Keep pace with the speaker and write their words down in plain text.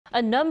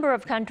A number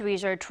of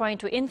countries are trying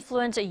to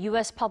influence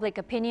U.S. public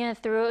opinion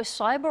through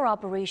cyber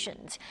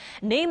operations,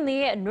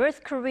 namely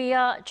North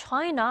Korea,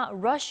 China,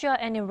 Russia,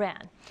 and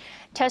Iran.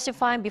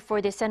 Testifying before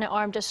the Senate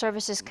Armed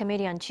Services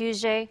Committee on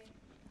Tuesday,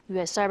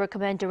 U.S. Cyber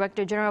Command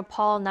Director General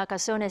Paul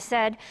Nakasone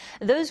said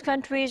those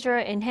countries are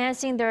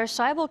enhancing their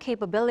cyber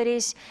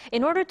capabilities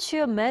in order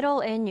to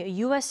meddle in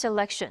U.S.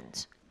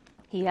 elections.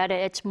 He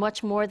added it's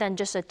much more than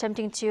just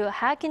attempting to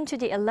hack into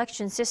the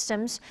election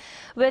systems,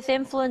 with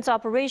influence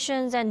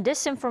operations and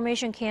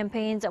disinformation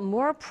campaigns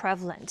more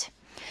prevalent.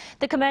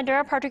 The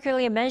commander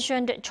particularly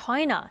mentioned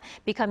China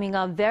becoming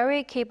a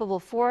very capable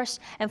force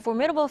and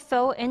formidable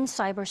foe in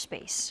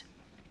cyberspace.